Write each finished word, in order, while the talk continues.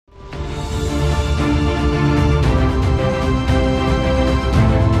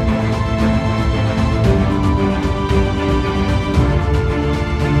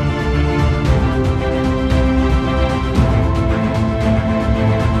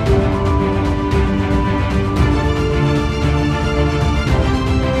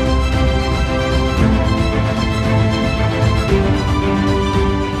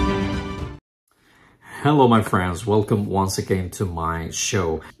Hello, my friends. Welcome once again to my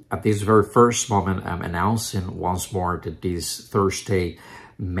show. At this very first moment, I'm announcing once more that this Thursday,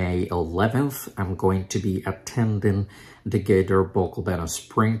 May 11th, I'm going to be attending the Gaither Vocal Band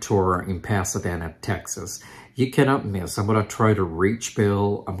Spring Tour in Pasadena, Texas. You cannot miss. I'm going to try to reach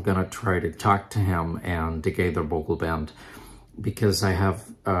Bill. I'm going to try to talk to him and the Gaither Vocal Band because I have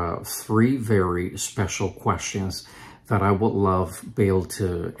three very special questions that I would love Bill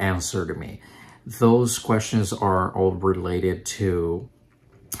to answer to me. Those questions are all related to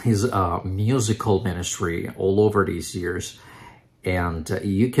his musical ministry all over these years. And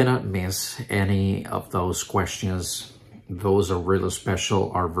you cannot miss any of those questions. Those are really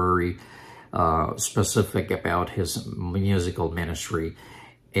special, are very specific about his musical ministry.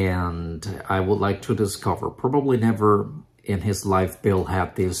 And I would like to discover, probably never in his life, Bill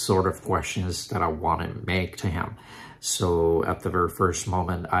had these sort of questions that I want to make to him. So at the very first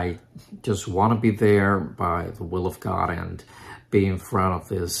moment, I just want to be there by the will of God and be in front of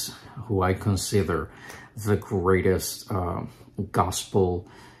this, who I consider the greatest gospel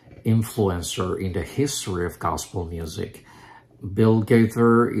influencer in the history of gospel music. Bill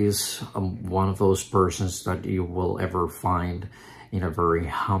Gaither is one of those persons that you will ever find in a very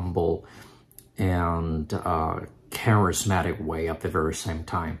humble and charismatic way at the very same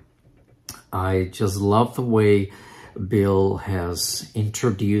time. I just love the way Bill has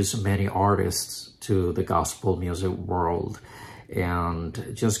introduced many artists to the gospel music world.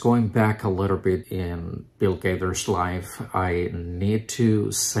 And just going back a little bit in Bill Gaither's life, I need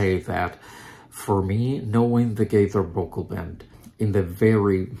to say that for me, knowing the Gaither Vocal Band in the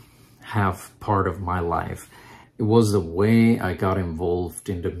very half part of my life, it was the way I got involved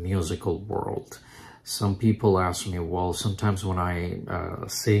in the musical world. Some people ask me, well, sometimes when I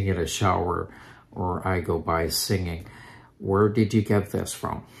sing in a shower or I go by singing, where did you get this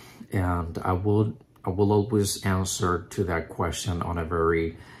from? And I will always answer to that question on a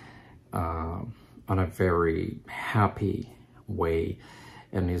very happy way.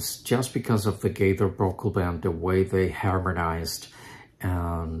 And it's just because of the Gaither Vocal Band, the way they harmonized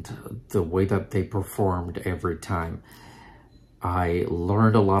and the way that they performed every time. I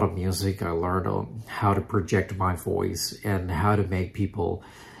learned a lot of music. I learned how to project my voice and how to make people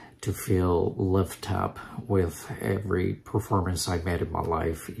to feel lift up with every performance I made in my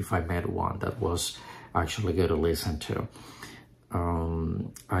life, if I made one that was actually good to listen to.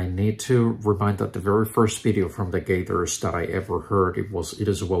 I need to remind that the very first video from the Gaithers that I ever heard, It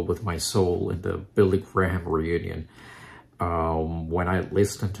Is Well With My Soul in the Billy Graham reunion, when I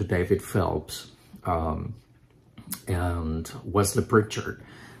listened to David Phelps and Wesley Pritchard.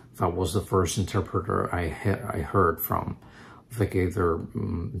 That was the first interpreter I heard from the Gaither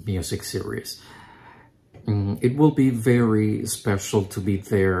music series. It will be very special to be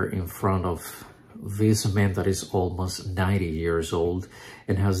there in front of this man that is almost 90 years old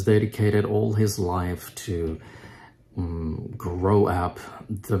and has dedicated all his life to grow up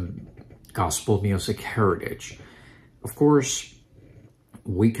the gospel music heritage. Of course,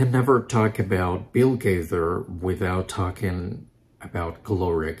 we can never talk about Bill Gaither without talking about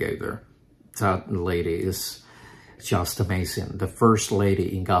Gloria Gaither. That lady is just amazing, the first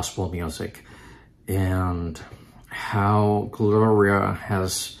lady in gospel music, and how Gloria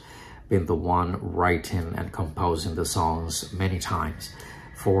has been the one writing and composing the songs many times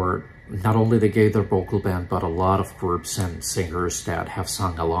for not only the Gaither Vocal Band, but a lot of groups and singers that have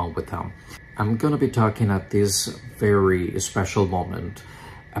sung along with them. I'm going to be talking at this very special moment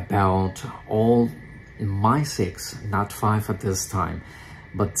about all my 6, not 5 at this time,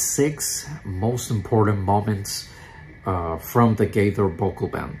 but 6 most important moments from the Gaither Vocal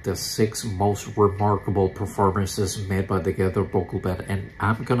Band, the 6 most remarkable performances made by the Gaither Vocal Band. And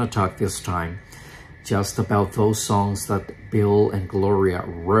I'm gonna talk this time just about those songs that Bill and Gloria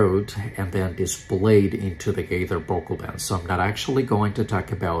wrote and then displayed into the Gaither Vocal Band. So I'm not actually going to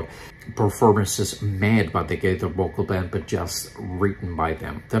talk about performances made by the Gaither Vocal Band, but just written by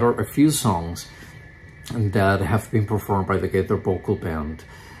them. There are a few songs that have been performed by the Gaither Vocal Band,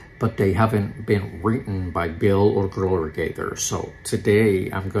 but they haven't been written by Bill or Gloria Gaither. So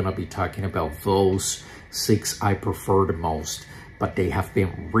today I'm gonna be talking about those 6 I prefer the most, but they have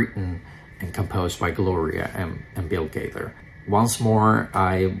been written and composed by Gloria and Bill Gaither. Once more,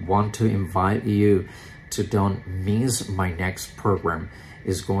 I want to invite you to don't miss my next program.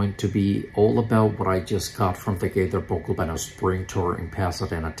 It's going to be all about what I just got from the Gaither Vocal Band Spring Tour in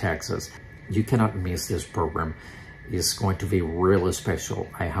Pasadena, Texas. You cannot miss this program. Is going to be really special.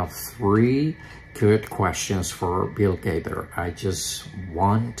 I have 3 good questions for Bill Gaither. I just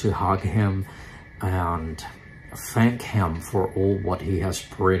want to hug him and thank him for all what he has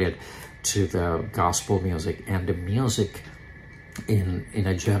created to the gospel music and the music in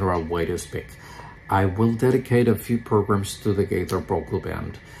a general way to speak. I will dedicate a few programs to the Gaither Vocal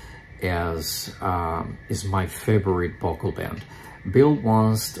Band, as is my favorite vocal band. Bill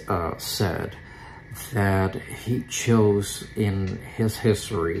once said that he chose in his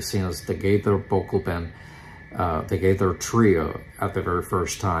history, since the Gaither Vocal Band, the Gaither Trio at the very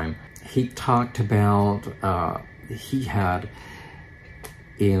first time, he talked about he had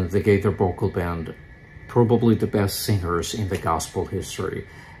in the Gaither Vocal Band probably the best singers in the gospel history,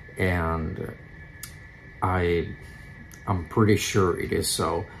 and I'm pretty sure it is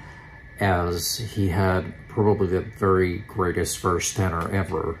so, as he had probably the very greatest first tenor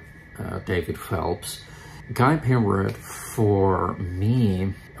ever, David Phelps. Guy Penrod, for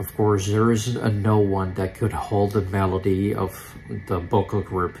me, of course, there is no one that could hold the melody of the vocal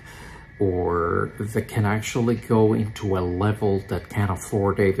group, or that can actually go into a level that can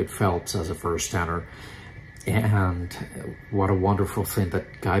afford David Phelps as a first tenor. And what a wonderful thing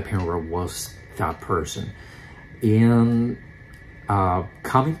that Guy Penrod was that person. In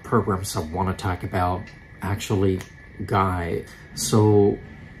coming programs, I want to talk about actually Guy. So,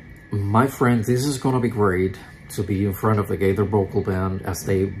 my friend, this is going to be great to be in front of the Gaither Vocal Band as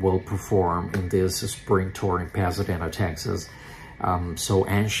they will perform in this spring tour in Pasadena, Texas. I'm so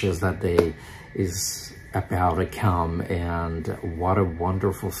anxious that day is about to come, and what a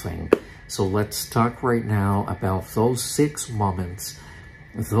wonderful thing. So let's talk right now about those 6 moments,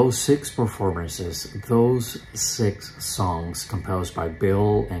 those 6 performances, those 6 songs composed by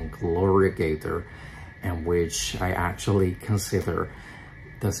Bill and Gloria Gaither, and which I actually consider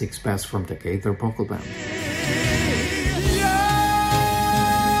the 6 best from the Gaither Vocal Band.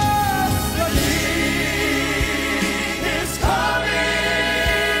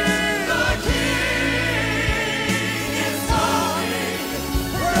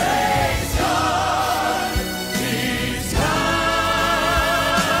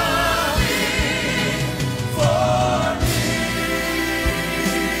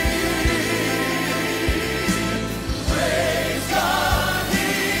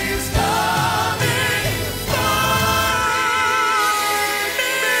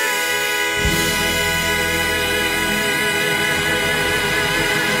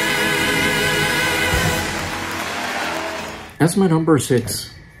 As my number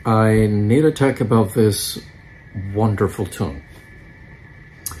 6, I need to talk about this wonderful tune.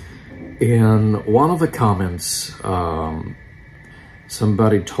 In one of the comments,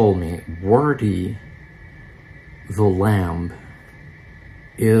 somebody told me, Wordy the Lamb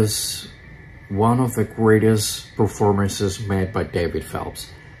is one of the greatest performances made by David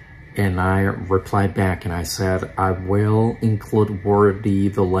Phelps. And I replied back and I said, I will include Wordy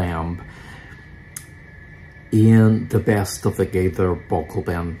the Lamb in the best of the Gaither Vocal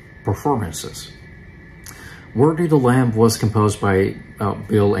Band performances. Wordy the Lamb was composed by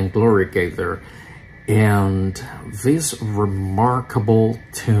Bill and Gloria Gaither, and this remarkable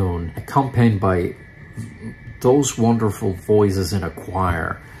tune, accompanied by those wonderful voices in a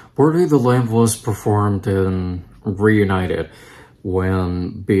choir. Wordy the Lamb was performed in Reunited,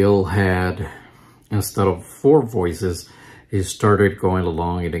 when Bill had, instead of 4 voices, he started going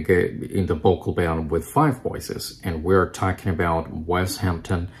along in the vocal band with 5 voices. And we're talking about Wes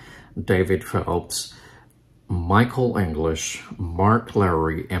Hampton, David Phelps, Michael English, Mark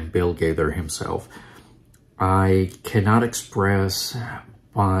Lowry, and Bill Gaither himself. I cannot express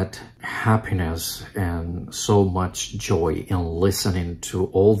but happiness and so much joy in listening to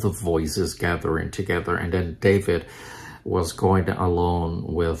all the voices gathering together. And then David was going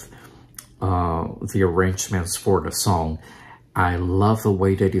along with the arrangements for the song. I love the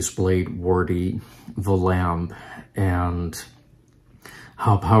way they displayed Wordy the Lamb and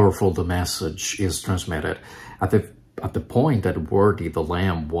how powerful the message is transmitted. At the point that Wordy the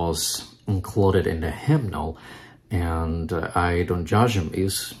Lamb was included in the hymnal, and I Don't Judge Him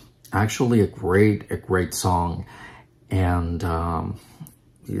is actually a great song, and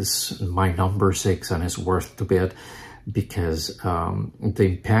is my number 6, and it's worth the bit, because the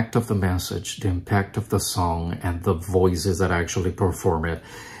impact of the message, the impact of the song, and the voices that actually perform it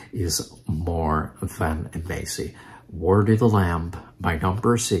is more than amazing. Wordy the Lamb, my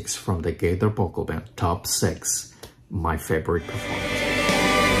number 6 from the Gaither Vocal Band, top 6, my favorite performance.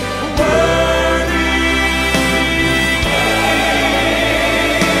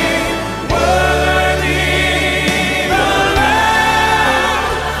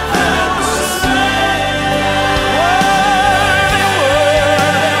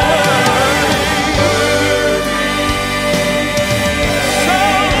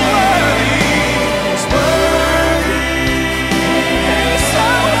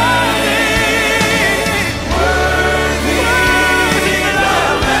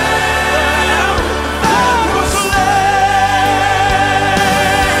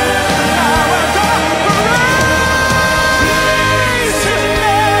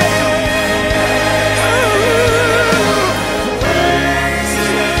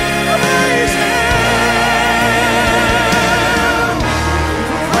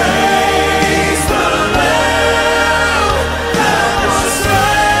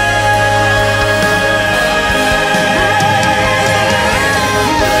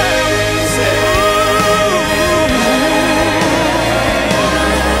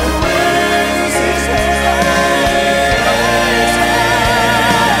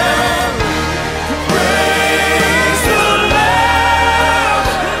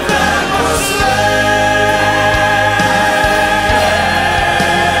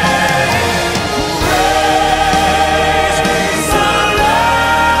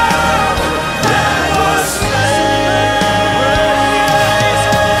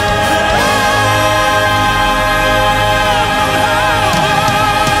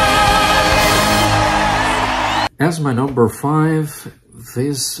 As my number 5,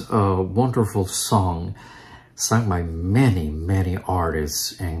 this wonderful song sung by many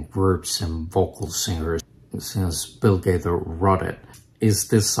artists and groups and vocal singers since Bill Gaither wrote it, is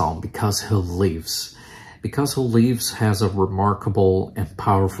this song, Because He Lives. Because He Lives has a remarkable and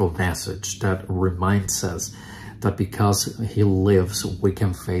powerful message that reminds us that because He lives, we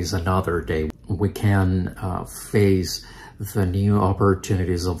can face another day. We can face the new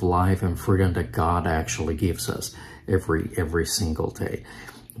opportunities of life and freedom that God actually gives us every single day.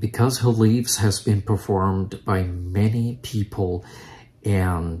 Because He Lives has been performed by many people,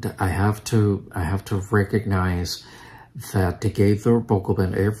 and I have to recognize that the Gaither Vocal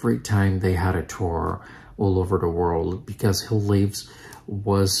Band, every time they had a tour all over the world, Because He Lives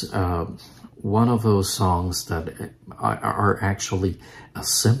was one of those songs that are actually a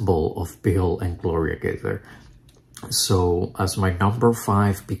symbol of Bill and Gloria Gaither. So as my number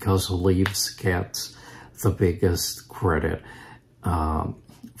 5, Because He Lives gets the biggest credit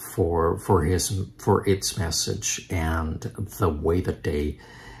for its message and the way that they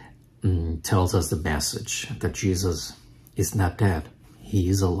tells us the message that Jesus is not dead. He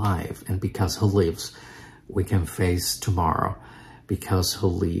is alive, and because He lives, we can face tomorrow. Because He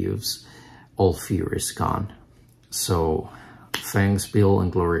lives, all fear is gone. So thanks, Bill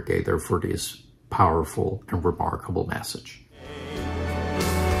and Gloria Gaither, for this powerful and remarkable message.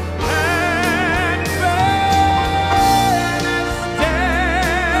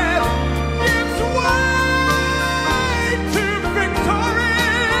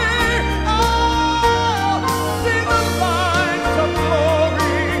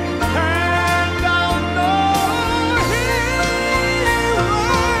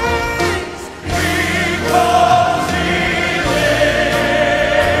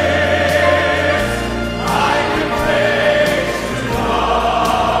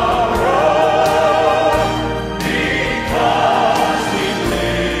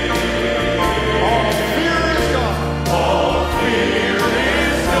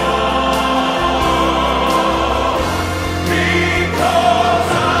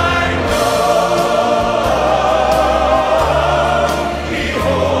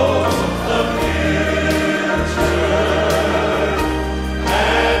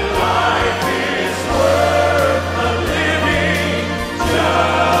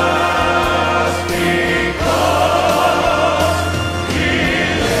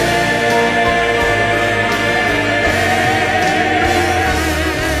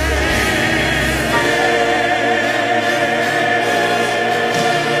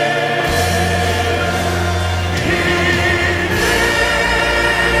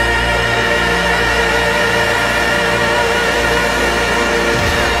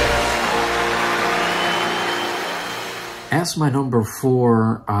 As my number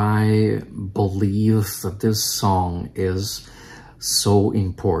 4, I believe that this song is so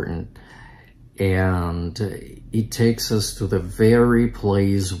important, and it takes us to the very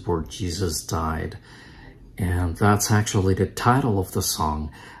place where Jesus died. And that's actually the title of the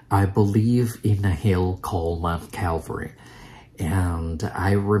song, I Believe in a Hill Called Mount Calvary. And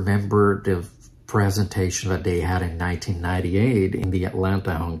I remember the presentation that they had in 1998 in the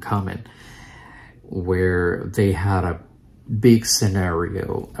Atlanta Homecoming, where they had a big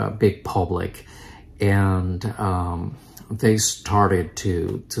scenario, a big public, and they started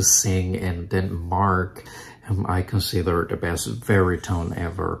to sing, and then Mark, whom I consider the best baritone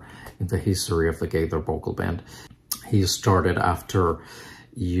ever in the history of the Gaither Vocal Band, he started after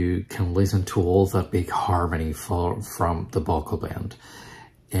you can listen to all that big harmony from the vocal band.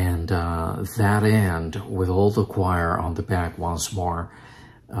 And that end, with all the choir on the back once more,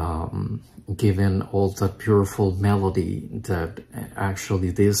 given all that beautiful melody that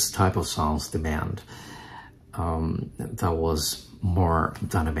actually this type of songs demand, that was more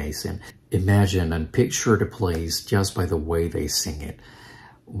than amazing. Imagine and picture the place just by the way they sing it.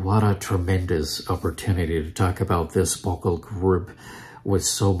 What a tremendous opportunity to talk about this vocal group with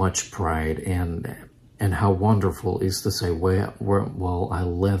so much pride, and how wonderful it is to say, well, I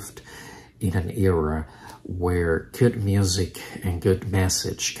lived in an era where good music and good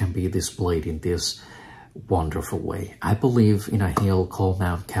message can be displayed in this wonderful way. I Believe in a Hill Called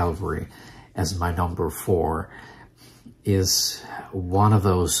Mount Calvary, as my number 4, is one of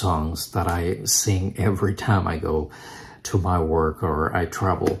those songs that I sing every time I go to my work or I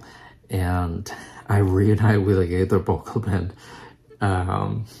travel, and I reunite with the Gaither Vocal Band.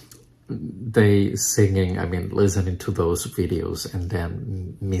 They singing, I mean, listening to those videos, and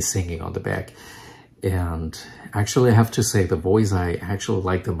then me singing on the back. And actually, I have to say, the voice I actually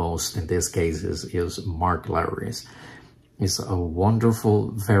like the most in this case is Mark Lowry's. is a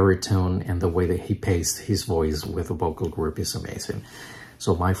wonderful baritone, and the way that he paced his voice with a vocal group is amazing.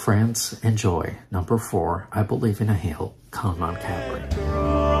 So my friends, enjoy number 4, I Believe in a Hill, Conman Capri.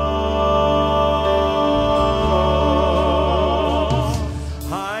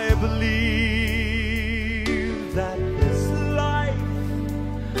 I believe that this life,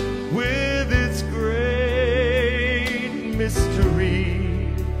 with its great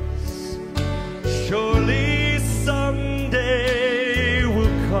mysteries, surely someday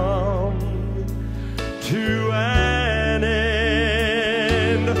will come to an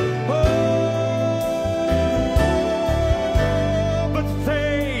end. Oh, but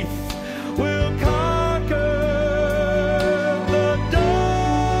faith will conquer the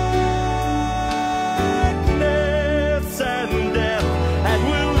darkness and death, and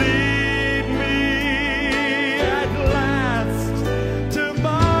will lead me at last to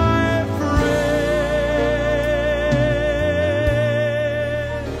my friend.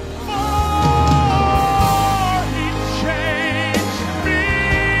 For he changed me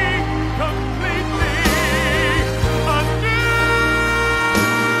completely. A new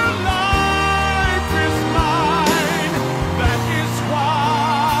life is mine. That is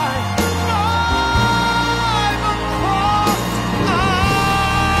why by the cross I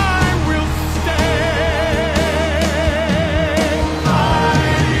will stay. I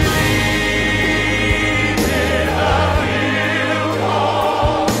believe in a hill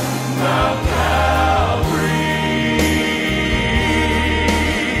called Mount Calvary.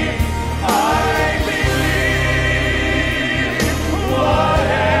 I believe whatever the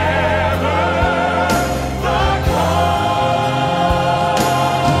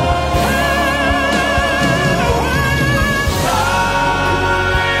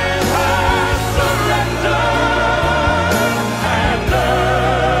time has surrendered and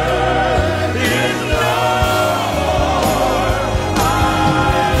earth is no more.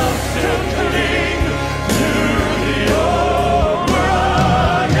 I'll still cling to the old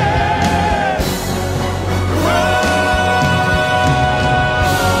rugged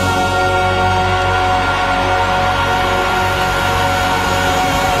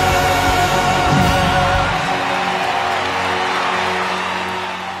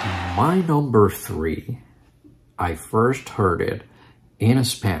My number 3, I first heard it in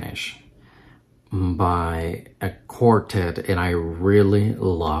Spanish by a quartet, and I really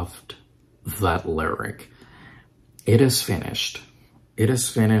loved that lyric. It is finished. It is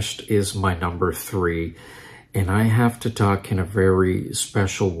finished is my number 3, and I have to talk in a very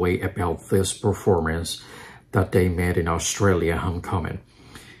special way about this performance that they made in Australia, Homecoming.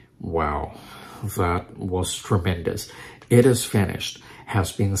 Wow, that was tremendous. It is finished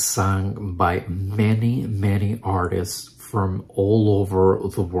has been sung by many, many artists from all over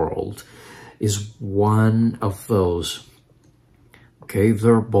the world. Is one of those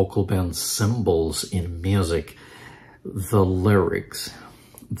Gaither Vocal Band symbols in music. The lyrics,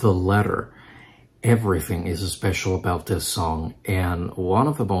 the letter, everything is special about this song. And one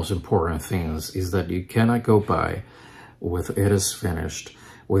of the most important things is that you cannot go by with It Is Finished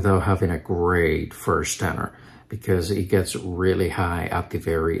without having a great first tenor, because it gets really high at the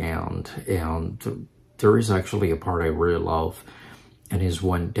very end. And there is actually a part I really love, and is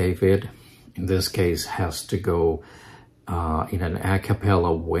when David, in this case, has to go in an a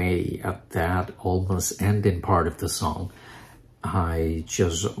cappella way at that almost ending part of the song. I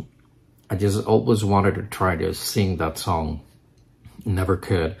just always wanted to try to sing that song, never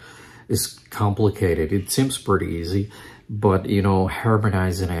could. It's complicated. It seems pretty easy, but you know,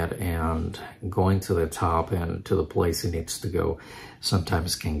 harmonizing it and going to the top and to the place it needs to go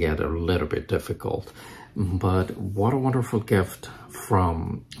sometimes can get a little bit difficult. But what a wonderful gift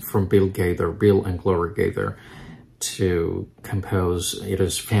from Bill Gaither, Bill and Gloria Gaither, to compose It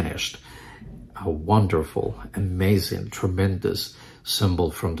Is Finished. A wonderful, amazing, tremendous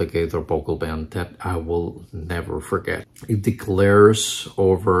symbol from the Gaither Vocal Band that I will never forget. It declares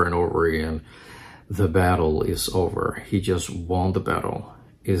over and over again, the battle is over. He just won the battle.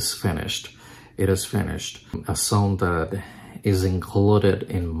 It's finished. It is finished. A song that is included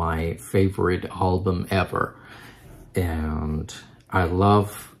in my favorite album ever. And I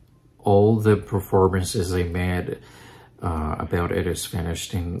love all the performances they made about It Is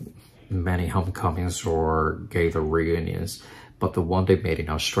Finished in many homecomings or Gaither reunions. But the one they made in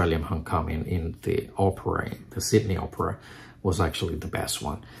Australian Homecoming in the opera, the Sydney Opera, was actually the best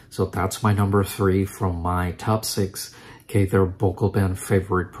one. So that's my number 3 from my top 6 Gaither Vocal Band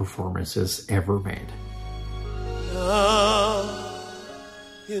favorite performances ever made. Now,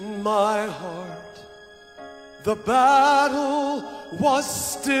 in my heart, the battle was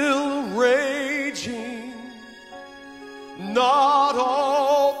still raging. not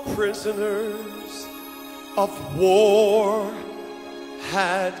all prisoners of war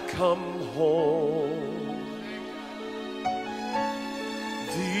had come home.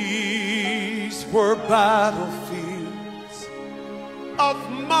 These were battlefields of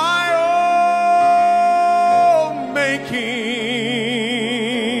my own making.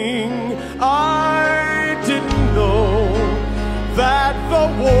 I didn't know that the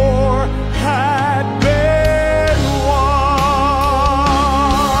war had been won.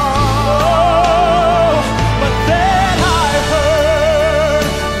 But then I heard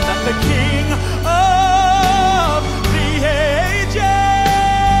that the King of the ages,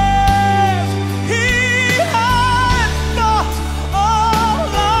 he had fought all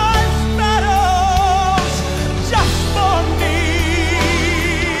life's battles just for me.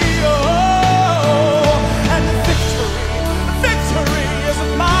 Oh, and victory is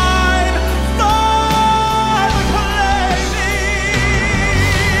mine for the claiming.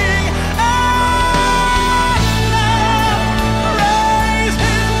 And praise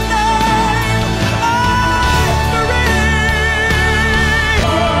his name. I'm free.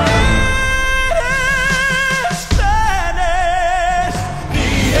 It is finished.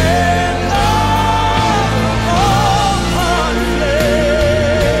 The end of all conflict.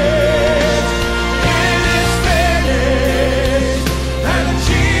 It is finished, and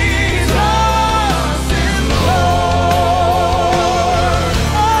Jesus is Lord.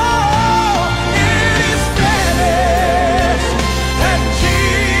 Oh, it is finished, and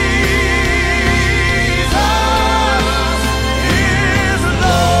Jesus is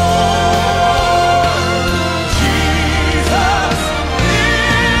Lord. Jesus is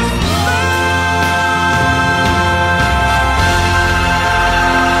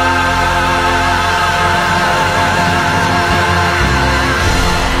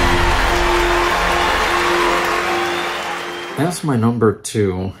As my number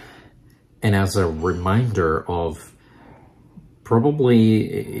 2, and as a reminder of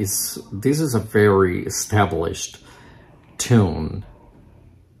this is a very established tune.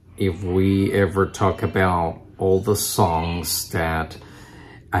 If we ever talk about all the songs that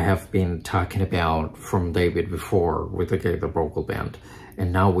I have been talking about from David before with the Gaither Vocal Band,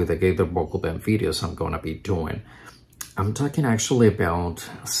 and now with the Gaither Vocal Band videos I'm gonna be doing, I'm talking actually about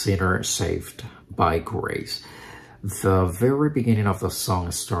Sinner Saved by Grace. The very beginning of the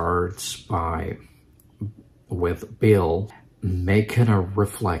song starts with Bill making a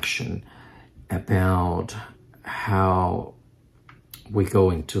reflection about how we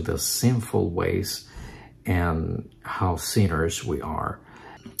go into the sinful ways and how sinners we are.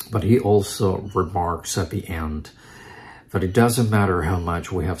 But he also remarks at the end that it doesn't matter how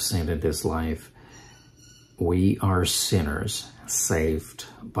much we have sinned in this life, we are sinners saved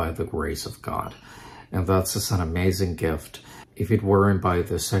by the grace of God. And that's just an amazing gift. If it weren't by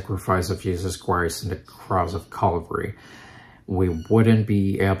the sacrifice of Jesus Christ and the cross of Calvary, we wouldn't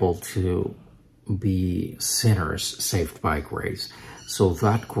be able to be sinners saved by grace. So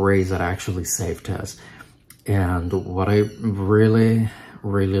that grace that actually saved us. And what I really,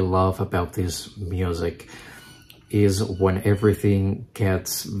 really love about this music is when everything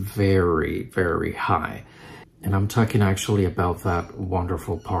gets very, very high. And I'm talking actually about that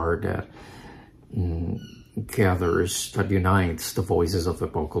wonderful part that that unites the voices of the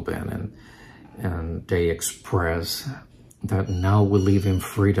vocal band, and they express that now we live in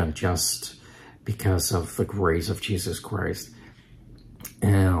freedom just because of the grace of Jesus Christ.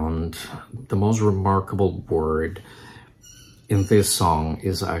 And the most remarkable word in this song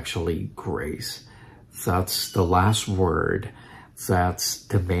is actually grace. That's the last word, that's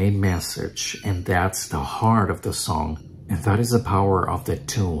the main message, and that's the heart of the song. And that is the power of the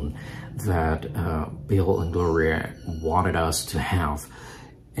tune that Bill and Gloria wanted us to have.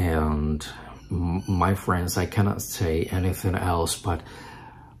 And my friends, I cannot say anything else, but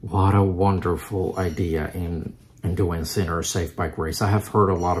what a wonderful idea in doing Sinner Saved by Grace. I have heard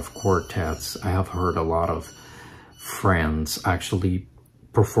a lot of quartets. I have heard a lot of friends actually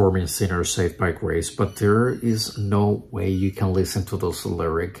performing Sinner Saved by Grace, but there is no way you can listen to those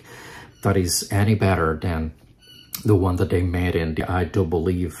lyrics that is any better than the one that they made in the I Do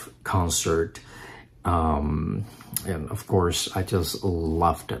Believe concert. And of course, I just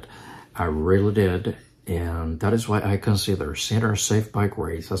loved it. I really did. And that is why I consider Sinner Saved by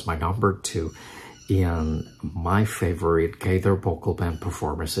Grace as my number 2 in my favorite Gaither Vocal Band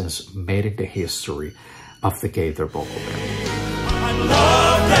performances made in the history of the Gaither Vocal Band. I'm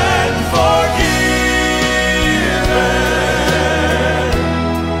loved and forgiven.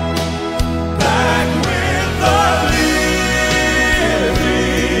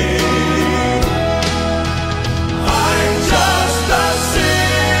 I'm just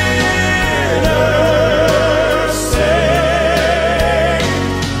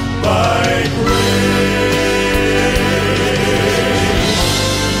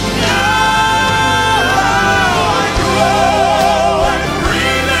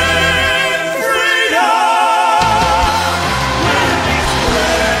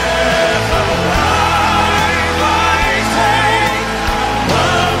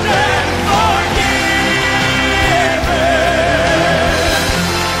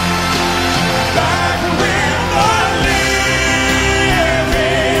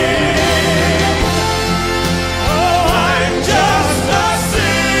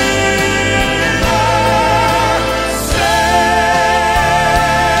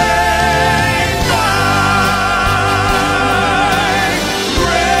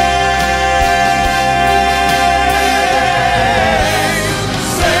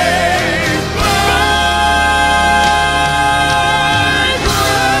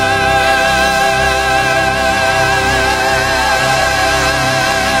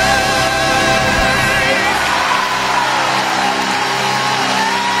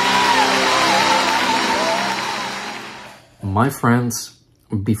My friends,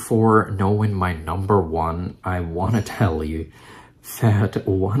 before knowing my number one, I want to tell you that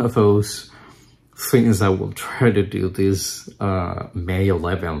one of those things I will try to do this May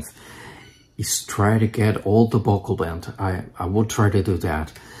 11th is try to get all the vocal band. I will try to do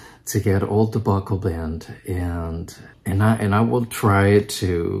that, to get all the vocal band, and I will try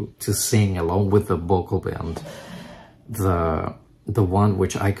to sing along with the vocal band the one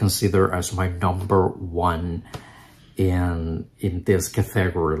which I consider as my number one in this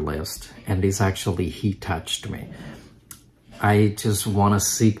category list, and it's actually He Touched Me. I just want to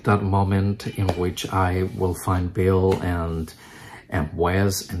seek that moment in which I will find Bill and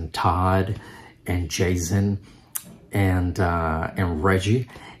Wes and Todd and Jason and Reggie,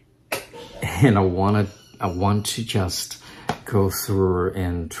 and I want to just go through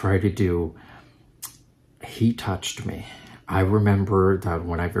and try to do He Touched Me. I remember that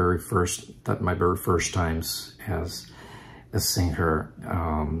when my very first times as a singer,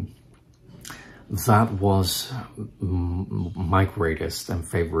 that was my greatest and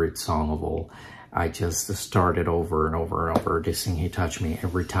favorite song of all. I just started over and over and over to sing He Touched Me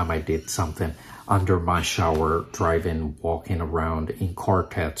every time I did something under my shower, driving, walking around, in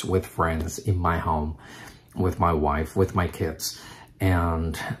quartets with friends, in my home, with my wife, with my kids.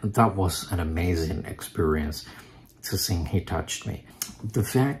 And that was an amazing experience to sing He Touched Me. The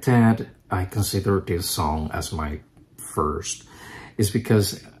fact that I consider this song as my first is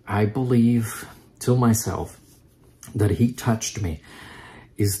because I believe to myself that He Touched Me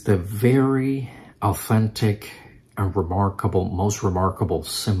is the very authentic and most remarkable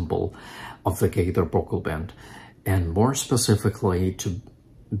symbol of the Gaither Vocal Band, and more specifically to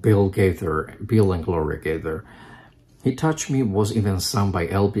Bill and Gloria Gaither. He Touched Me was even sung by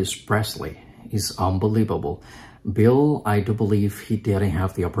Elvis Presley. It's unbelievable. Bill, I do believe he didn't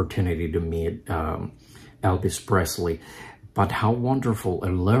have the opportunity to meet Elvis Presley, but how wonderful a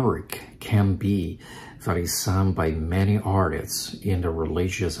lyric can be that is sung by many artists in the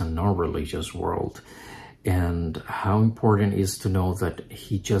religious and non-religious world. And how important it is to know that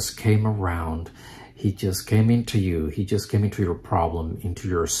he just came around, he just came into you, he just came into your problem, into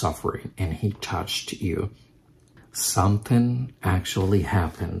your suffering, and he touched you. Something actually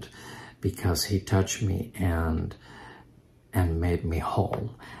happened because he touched me and made me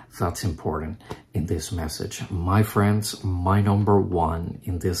whole. That's important in this message. My friends, my number one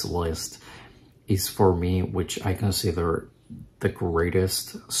in this list is for me, which I consider the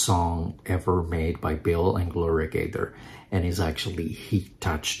greatest song ever made by Bill and Gloria Gaither, and is actually He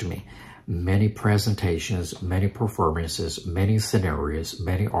Touched Me. Many presentations, many performances, many scenarios,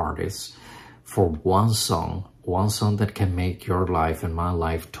 many artists for one song that can make your life and my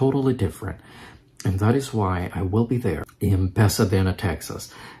life totally different. And that is why I will be there in Pasadena,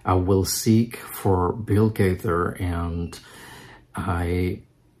 Texas. I will seek for Bill Gaither, and I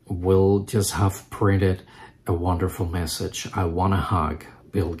will just have printed a wonderful message. I want to hug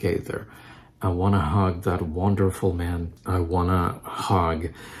Bill Gaither. I want to hug that wonderful man. I want to hug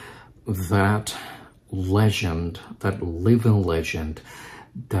that legend, that living legend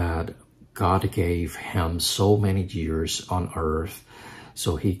that God gave him so many years on earth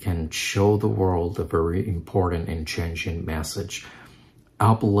so he can show the world a very important and changing message,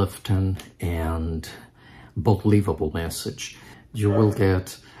 uplifting and believable message. You will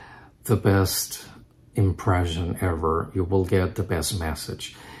get the best impression ever. You will get the best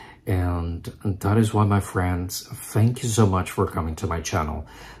message. And that is why, my friends, thank you so much for coming to my channel.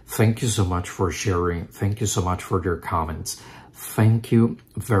 Thank you so much for sharing. Thank you so much for your comments. Thank you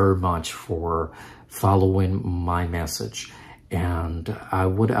very much for following my message. And I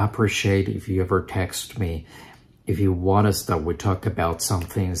would appreciate if you ever text me, if you want us that we talk about some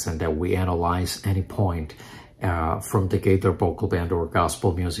things and that we analyze any point from the Gaither Vocal Band or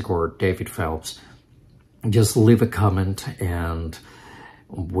gospel music or David Phelps. Just leave a comment and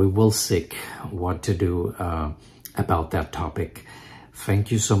we will seek what to do about that topic.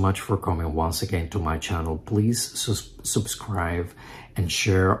 Thank you so much for coming once again to my channel. Please subscribe and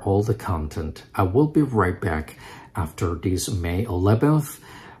share all the content. I will be right back after this May 11th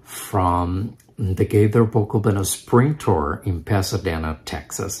from the Gaither Vocal Band Spring Tour in Pasadena,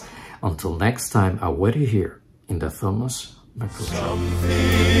 Texas. Until next time, I'll wait you here in the Thomas McCook. Something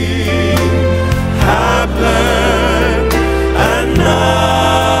happened, and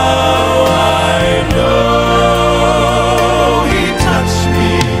now I know He touched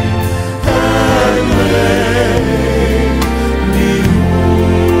me and made me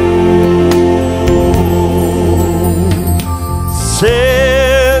whole.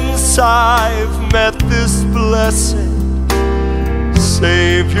 Since I've met this blessed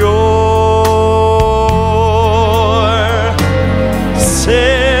Savior,